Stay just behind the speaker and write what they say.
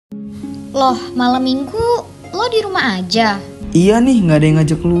Loh, malam minggu lo di rumah aja? Iya nih, gak ada yang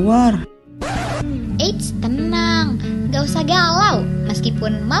ngajak keluar. Eits, tenang, gak usah galau.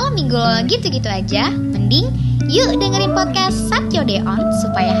 Meskipun malam minggu lo gitu-gitu aja, mending yuk dengerin podcast SETURDAYON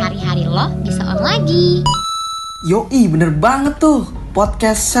supaya hari-hari lo bisa on lagi. Yoi, bener banget tuh.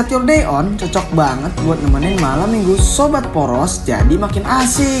 Podcast SETURDAYON cocok banget buat nemenin malam minggu Sobat Poros jadi makin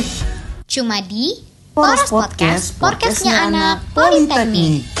asik. Cuma di Poros Podcast, podcastnya anak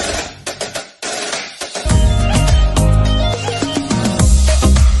Politeknik.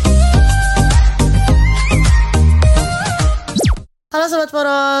 Halo Sobat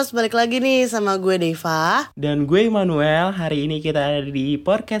Poros, balik lagi nih sama gue Deifa. Dan gue Immanuel. Hari ini kita ada di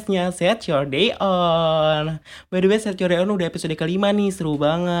podcastnya SETURDAYON. By the way, SETURDAYON udah episode kelima nih. Seru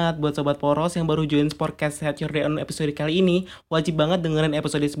banget. Buat Sobat Poros yang baru join podcast SETURDAYON episode kali ini, wajib banget dengerin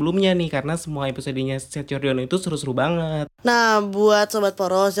episode sebelumnya nih, karena semua episodenya SETURDAYON itu seru-seru banget. Nah, buat Sobat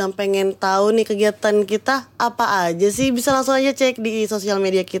Poros yang pengen tahu nih kegiatan kita apa aja sih, bisa langsung aja cek di sosial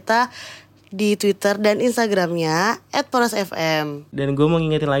media kita, di Twitter dan Instagramnya @porosfm. Dan gue mau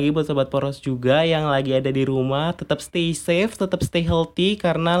ngingetin lagi buat Sobat Poros juga yang lagi ada di rumah, tetap stay safe, tetap stay healthy,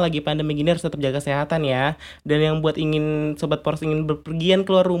 karena lagi pandemi gini harus tetap jaga kesehatan ya. Dan yang buat Sobat Poros ingin berpergian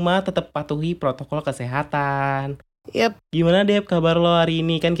keluar rumah, tetap patuhi protokol kesehatan. Yap. Gimana Dep kabar lo hari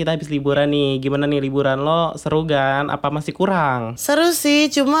ini? Kan kita habis liburan nih. Gimana nih liburan lo? Seru kan? Apa masih kurang? Seru sih,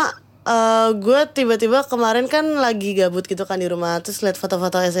 cuma gue tiba-tiba kemarin kan lagi gabut gitu kan di rumah, terus liat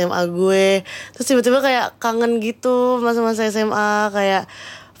foto-foto SMA gue, terus tiba-tiba kayak kangen gitu masa-masa SMA, kayak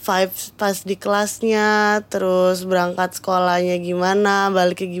vibes pas di kelasnya, terus berangkat sekolahnya gimana,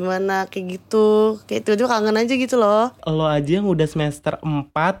 baliknya gimana, kayak gitu, kayak tiba-tiba kangen aja gitu loh. Lo aja yang udah semester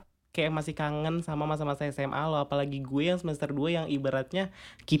 4 kayak masih kangen sama masa-masa SMA lo, apalagi gue yang semester 2 yang ibaratnya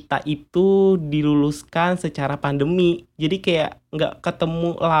kita itu diluluskan secara pandemi. Jadi kayak nggak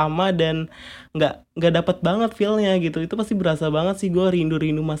ketemu lama dan nggak dapet banget feel-nya gitu. Itu pasti berasa banget sih, gue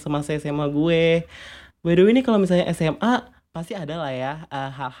rindu-rindu masa-masa SMA gue. By the way ini kalau misalnya SMA pasti ada lah ya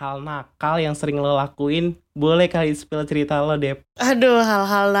hal-hal nakal yang sering lo lakuin. Boleh kali spill cerita lo, Dep? Aduh,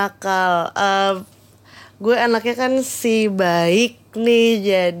 hal-hal nakal. Gue anaknya kan si baik nih,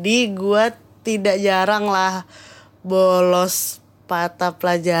 jadi gue tidak jarang lah bolos mata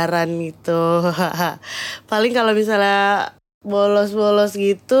pelajaran gitu. Paling kalau misalnya bolos-bolos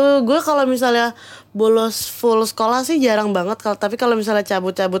gitu, gue kalau misalnya bolos full sekolah sih jarang banget. Tapi kalau misalnya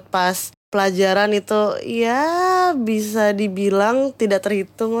cabut-cabut pas pelajaran itu, ya bisa dibilang tidak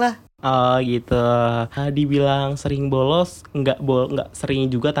terhitung lah. Oh gitu. Dibilang sering bolos, nggak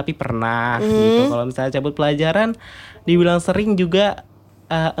sering juga tapi pernah gitu. Kalau misalnya cabut pelajaran, dibilang sering juga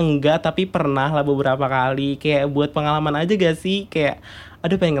enggak tapi pernah lah beberapa kali. Kayak buat pengalaman aja gak sih? Kayak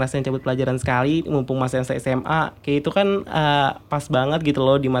aduh pengen ngerasain cabut pelajaran sekali mumpung masa SMA. Kayak itu kan pas banget gitu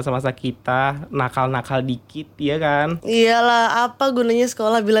loh di masa-masa kita nakal-nakal dikit, ya kan? Iyalah, apa gunanya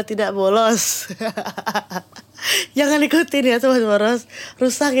sekolah bila tidak bolos? Jangan ikutin ya Sobat Poros,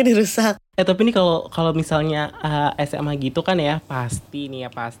 rusak ini rusak. Tapi nih kalau misalnya SMA gitu kan ya pasti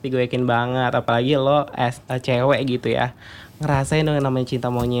gue yakin banget, apalagi lo cewek gitu ya, ngerasain dong yang namanya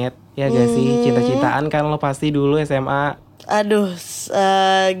cinta monyet, ya gak sih? Cinta-cintaan kan lo pasti dulu SMA. Aduh,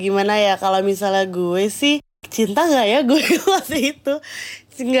 gimana ya, kalau misalnya gue sih cinta nggak ya gue masih itu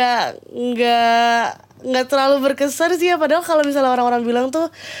nggak terlalu berkesan sih ya. Padahal kalau misalnya orang-orang bilang tuh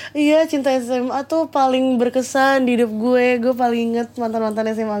iya cinta SMA tuh paling berkesan di hidup gue paling inget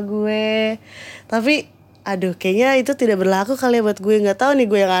mantan-mantan SMA gue. Tapi aduh, kayaknya itu tidak berlaku kali ya buat gue. Nggak tahu nih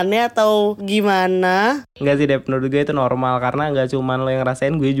gue yang aneh atau gimana. Nggak sih Dep, menurut gue itu normal, karena nggak cuman lo yang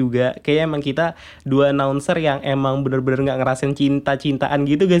ngerasain, gue juga. Kayaknya emang kita dua announcer yang emang bener-bener nggak ngerasain cinta-cintaan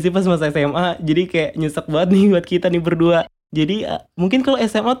gitu gak sih pas masa SMA. Jadi kayak nyesek banget nih buat kita nih berdua. Jadi mungkin kalau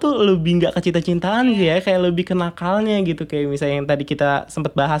SMA tuh lebih nggak ke cinta-cintaan sih ya, kayak lebih ke nakalnya gitu. Kayak misalnya yang tadi kita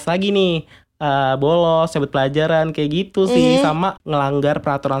sempet bahas lagi nih, bolos, cabut pelajaran, kayak gitu sih. Sama ngelanggar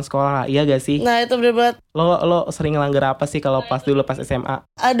peraturan sekolah, iya gak sih? Nah itu bener banget. Lo sering ngelanggar apa sih kalau pas SMA?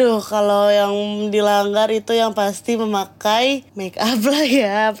 Aduh, kalau yang dilanggar itu yang pasti memakai make up lah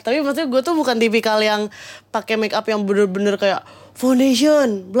ya. Tapi maksudnya gue tuh bukan tipikal yang pakai make up yang bener-bener kayak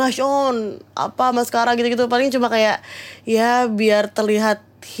foundation, blush on, apa maskara gitu-gitu. Paling cuma kayak ya biar terlihat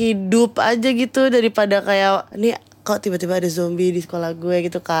hidup aja gitu, daripada kayak ini kok tiba-tiba ada zombie di sekolah gue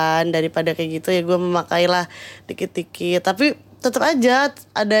gitu kan. Daripada kayak gitu ya gue memakailah dikit-dikit. Tapi tetap aja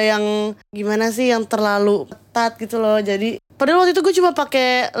ada yang gimana sih, yang terlalu ketat gitu loh. Jadi padahal waktu itu gue cuma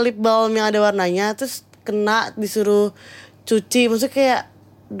pakai lip balm yang ada warnanya, terus kena disuruh cuci. Maksudnya kayak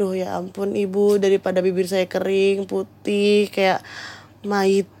duh ya ampun ibu, daripada bibir saya kering putih kayak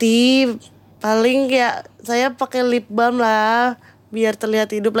Maiti, paling kayak saya pakai lip balm lah biar terlihat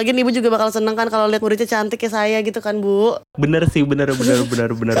hidup. Lagian ibu juga bakal seneng kan kalau lihat muridnya cantik kayak saya gitu kan, Bu. Bener sih, bener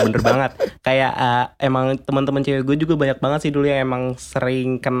banget. Kayak emang teman-teman cewek gue juga banyak banget sih dulu yang emang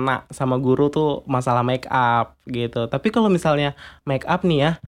sering kena sama guru tuh masalah make up gitu. Tapi kalau misalnya make up nih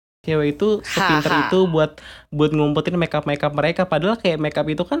ya, cewek itu sepinter itu buat ngumpetin make up mereka. Padahal kayak make up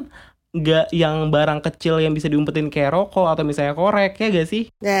itu kan nggak yang barang kecil yang bisa diumpetin kayak rokok atau misalnya korek, ya gak sih?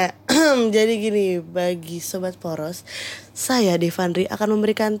 Nah, jadi gini, bagi Sobat Poros, saya Devandri akan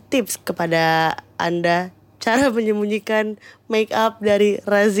memberikan tips kepada Anda cara menyembunyikan make up dari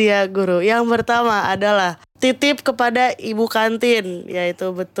razia guru. Yang pertama adalah titip kepada ibu kantin.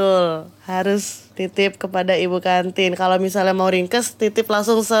 Yaitu betul, harus titip kepada ibu kantin. Kalau misalnya mau ringkes, titip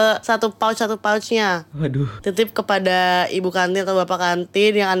langsung satu pouchnya. Waduh. Titip kepada ibu kantin atau bapak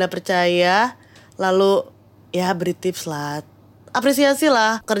kantin yang Anda percaya. Lalu ya beri tips lah, apresiasi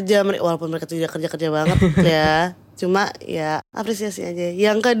lah kerja mereka, walaupun mereka tidak kerja banget ya. Cuma ya apresiasi aja.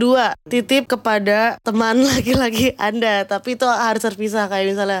 Yang kedua, titip kepada teman laki-laki Anda. Tapi itu harus terpisah.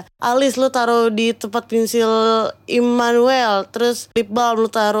 Kayak misalnya, alis lu taruh di tempat pensil Immanuel, terus lip balm lu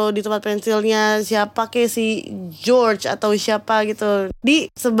taruh di tempat pensilnya siapa kayak si George atau siapa gitu.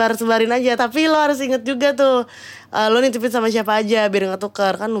 Disebar-sebarin aja. Tapi lo harus inget juga tuh, lo nitipin sama siapa aja biar gak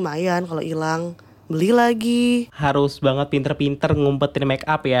tukar. Kan lumayan kalau hilang, beli lagi. Harus banget pinter-pinter ngumpetin make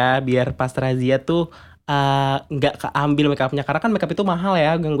up ya, biar pas razia tuh nggak keambil make upnya, karena kan make up itu mahal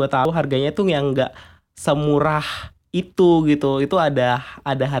ya. Yang gue tahu harganya tuh yang nggak semurah itu gitu. Itu ada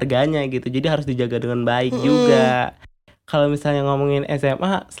harganya gitu, jadi harus dijaga dengan baik juga. Kalau misalnya ngomongin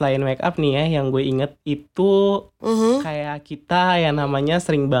SMA, selain make up nih ya, yang gue inget itu kayak kita yang namanya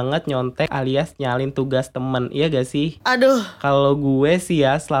sering banget nyontek alias nyalin tugas temen, iya gak sih? Aduh. Kalau gue sih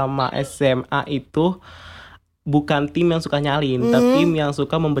ya selama SMA itu bukan tim yang suka nyalin, tapi tim yang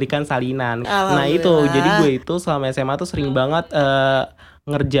suka memberikan salinan. Nah itu, jadi gue itu selama SMA tuh sering banget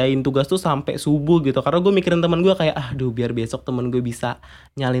ngerjain tugas tuh sampai subuh gitu. Karena gue mikirin temen gue kayak, aduh biar besok temen gue bisa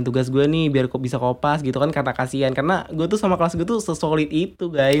nyalin tugas gue nih, biar kok bisa kopas gitu kan, karena kasihan. Karena gue tuh sama kelas gue tuh sesolid itu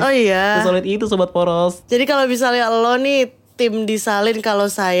guys. Oh iya. Sesolid itu Sobat Poros. Jadi kalau misalnya lo nih tim disalin, kalau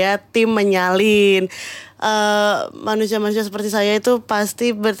saya tim menyalin. Manusia-manusia seperti saya itu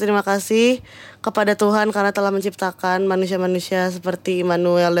pasti berterima kasih kepada Tuhan karena telah menciptakan manusia-manusia seperti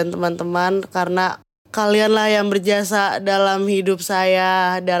Immanuel dan teman-teman, karena kalianlah yang berjasa dalam hidup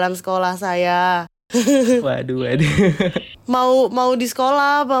saya, dalam sekolah saya. Waduh. Mau di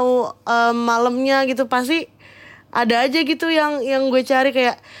sekolah, mau malamnya gitu, pasti ada aja gitu yang gue cari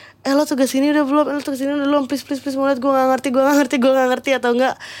kayak, lo tugas ini udah belum, lo tugas ini udah belum, please mulai, gue gak ngerti, atau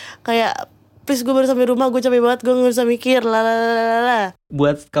enggak kayak, please gue baru sampai rumah, gue capek banget, gue gak bisa mikir, lalalala.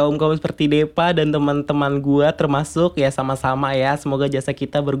 Buat kaum seperti Deifa dan teman-teman gue termasuk ya, sama-sama ya, semoga jasa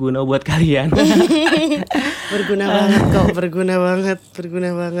kita berguna buat kalian. berguna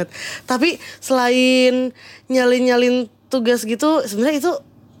banget. Tapi selain nyalin tugas gitu, sebenarnya itu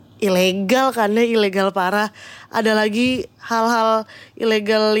ilegal kan ya, ilegal parah. Ada lagi hal-hal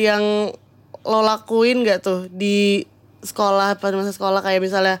ilegal yang lo lakuin gak tuh di sekolah, pada masa sekolah? Kayak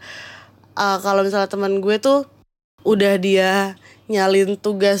misalnya kalau misalnya teman gue tuh udah dia nyalin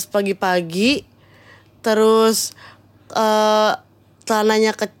tugas pagi-pagi, terus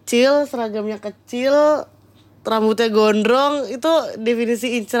celananya kecil, seragamnya kecil, rambutnya gondrong, itu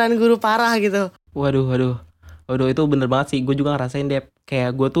definisi inceran guru parah gitu. Waduh, itu bener banget sih. Gue juga ngerasain deh.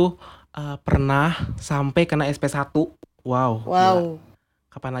 Kayak gue tuh pernah sampai kena SP1. Wow. Gila.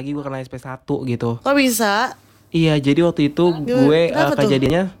 Kapan lagi gue kena SP1 gitu. Kok bisa? Iya, jadi waktu itu gue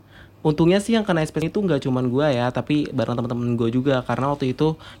kejadiannya, untungnya sih yang kena SP itu gak cuman gue ya, tapi bareng teman-teman gue juga. Karena waktu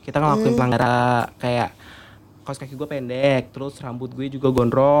itu kita ngelakuin pelanggaran, kayak kaos kaki gue pendek, terus rambut gue juga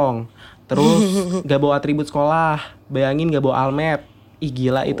gondrong, terus gak bawa atribut sekolah, bayangin gak bawa almet. Ih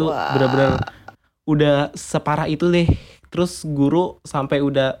gila, itu bener-bener udah separah itu deh. Terus guru sampai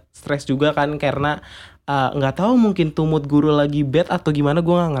udah stres juga kan, karena nggak tahu mungkin tuh mood guru lagi bad atau gimana,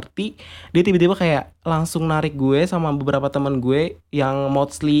 gue nggak ngerti. Dia tiba-tiba kayak langsung narik gue sama beberapa teman gue yang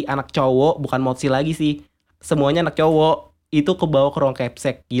mostly anak cowok, bukan mostly lagi sih, semuanya anak cowok, itu ke bawah ke ruang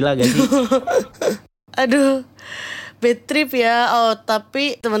kepsek. Gila gak sih? Aduh, bad trip ya. Oh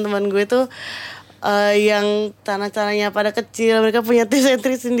tapi teman-teman gue tuh yang tanah-tanahnya pada kecil, mereka punya tips and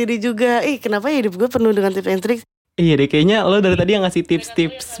tricks sendiri juga. Kenapa ya hidup gue penuh dengan tips and tricks? Iya deh, kayaknya lo dari tadi yang ngasih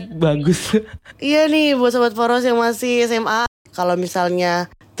tips-tips bagus. Iya nih, buat Sobat Poros yang masih SMA, kalau misalnya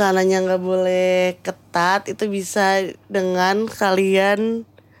tanahnya gak boleh ketat, itu bisa dengan kalian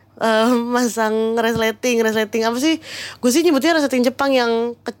masang resleting apa sih? Gue sih nyebutnya resleting Jepang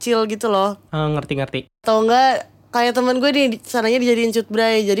yang kecil gitu loh. Ngerti. Atau enggak, kayak teman gue nih, sananya dijadiin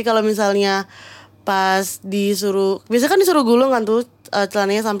cutbray. Jadi kalau misalnya pas biasa kan disuruh gulung kan tuh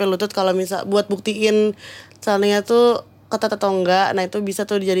celananya sampai lutut. Kalau misal buat buktiin celananya tuh ketat atau enggak, nah itu bisa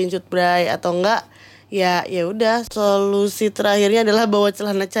tuh dijadiin cutbray. Atau enggak ya udah, solusi terakhirnya adalah bawa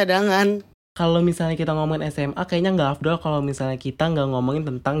celana cadangan. Kalau misalnya kita ngomongin SMA, kayaknya nggak afdol kalau misalnya kita nggak ngomongin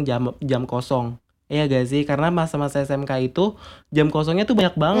tentang jam kosong. Iya gak sih? Karena masa-masa SMK itu jam kosongnya tuh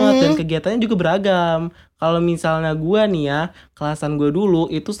banyak banget dan kegiatannya juga beragam. Kalau misalnya gue nih ya, kelasan gue dulu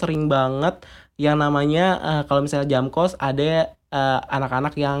itu sering banget yang namanya kalau misalnya jam kos ada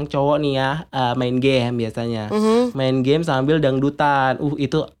anak-anak yang cowok nih ya main game biasanya. Main game sambil dangdutan.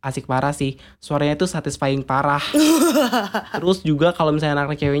 Itu asik parah sih. Suaranya tuh satisfying parah. Terus juga kalau misalnya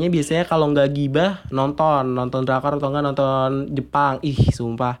anak ceweknya biasanya kalau nggak gibah nonton drakor atau enggak nonton Jepang.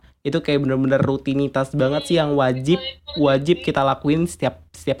 Sumpah. Itu kayak bener-bener rutinitas banget sih yang wajib kita lakuin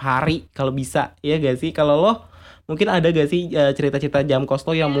setiap hari kalau bisa. Iya gak sih? Kalau lo mungkin ada gak sih cerita-cerita jam kos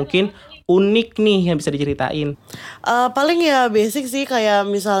lo yang mungkin unik nih yang bisa diceritain? Paling ya basic sih, kayak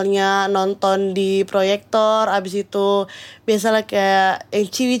misalnya nonton di proyektor, abis itu biasalah kayak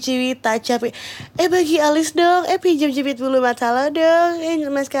ciwi-ciwi touch up, bagi alis dong, pinjam jepit bulu mata lo dong,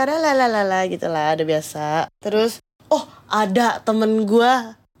 maskara lalalala gitu lah, ada biasa. Terus ada temen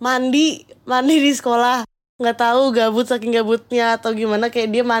gue mandi di sekolah, nggak tahu saking gabutnya atau gimana,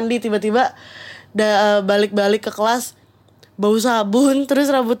 kayak dia mandi tiba-tiba balik ke kelas bau sabun, terus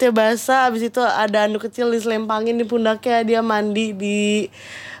rambutnya basah, abis itu ada anduk kecil diselempangin di pundaknya, dia mandi di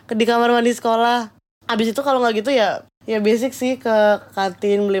kamar mandi sekolah. Abis itu kalau nggak gitu ya basic sih, ke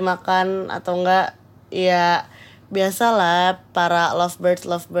kantin beli makan, atau enggak ya biasalah para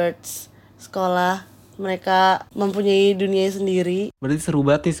lovebirds sekolah, mereka mempunyai dunia sendiri. Berarti seru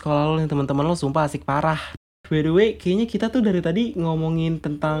banget nih sekolah lo nih, teman-teman lo sumpah asik parah. By the way, kayaknya kita tuh dari tadi ngomongin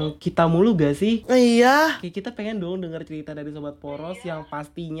tentang kita mulu gak sih? Iya. Kayak kita pengen dong denger cerita dari Sobat Poros yang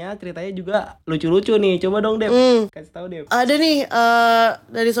pastinya ceritanya juga lucu-lucu nih. Coba dong Dep, kasih tahu Dep. Ada nih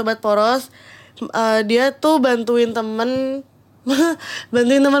dari Sobat Poros, dia tuh bantuin temen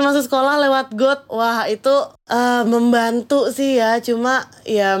masuk sekolah lewat got. Wah itu membantu sih ya, cuma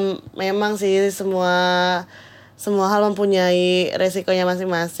ya memang sih semua hal mempunyai resikonya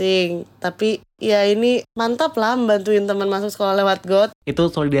masing-masing. Tapi ya ini mantap lah membantuin teman masuk sekolah lewat got.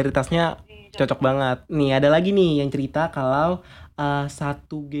 Itu solidaritasnya cocok banget. Nih ada lagi nih yang cerita kalau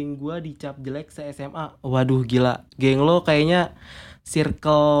satu geng gue dicap jelek se-SMA. Waduh gila, geng lo kayaknya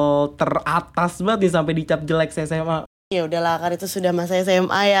circle teratas banget nih sampai dicap jelek se-SMA. Ya udahlah, kan itu sudah masa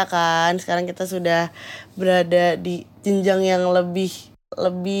SMA ya kan. Sekarang kita sudah berada di jenjang yang lebih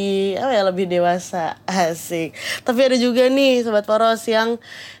dewasa, asik. Tapi ada juga nih Sobat Poros yang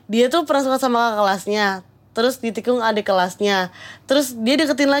dia tuh pernah suka sama kakak kelasnya, terus ditikung adik kelasnya, terus dia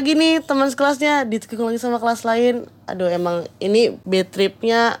deketin lagi nih teman sekelasnya, ditikung lagi sama kelas lain. Aduh, emang ini bad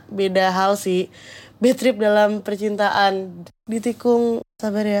tripnya beda hal sih. Bad trip dalam percintaan, ditikung.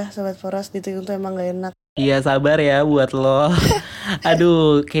 Sabar ya Sobat Poros, ditikung tuh emang gak enak. Iya sabar ya buat lo.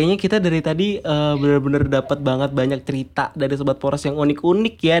 Aduh, kayaknya kita dari tadi bener-bener dapat banget banyak cerita dari Sobat Poros yang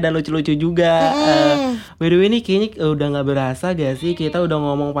unik-unik ya dan lucu-lucu juga. By the way nih, kayaknya udah gak berasa gak sih kita udah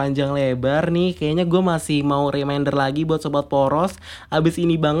ngomong panjang lebar nih. Kayaknya gue masih mau reminder lagi buat Sobat Poros, abis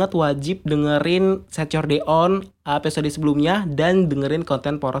ini banget wajib dengerin Seturdayon episode sebelumnya dan dengerin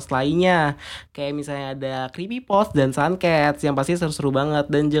konten Poros lainnya. Kayak misalnya ada Creepy Post dan Suncats yang pasti seru-seru banget.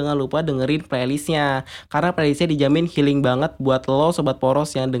 Dan jangan lupa dengerin playlistnya, karena playlistnya dijamin healing banget buat lo Sobat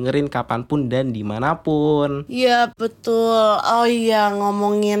Poros yang dengerin kapanpun dan dimanapun. Iya betul. Oh iya,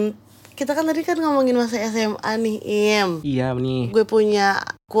 kita kan tadi ngomongin masa SMA nih Im. Iya nih, gue punya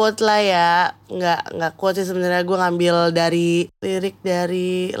quote lah ya. Nggak quote sih sebenarnya, gue ngambil dari lirik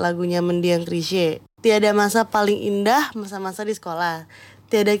dari lagunya Mendiang Krisye. Tiada masa paling indah masa-masa di sekolah.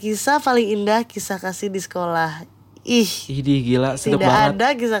 Tiada kisah paling indah kisah kasih di sekolah. Idih gila, sedep tidak banget. ada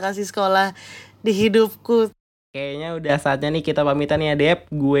kisah kasih sekolah di hidupku. Kayaknya udah saatnya nih kita pamitan ya Dep.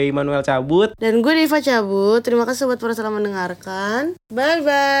 Gue Immanuel cabut. Dan gue Deifa cabut. Terima kasih Sobat Poros telah mendengarkan.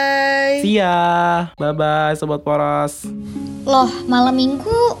 Bye-bye. See ya. Bye-bye Sobat Poros. Loh, malam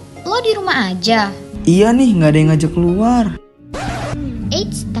minggu lo di rumah aja? Iya nih, gak ada yang ngajak keluar.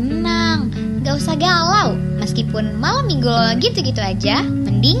 Eits, tenang, gak usah galau. Meskipun malam minggu lo gitu-gitu aja,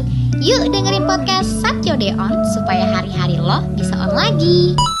 mending yuk dengerin podcast Seturdayon supaya hari-hari lo bisa on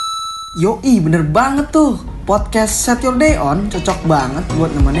lagi. Yoi, bener banget tuh. Podcast Seturdayon cocok banget buat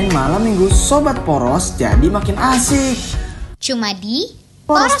nemenin malam minggu Sobat Poros jadi makin asik. Cuma di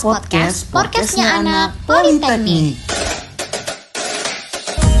Poros Podcast, podcastnya anak Politeknik.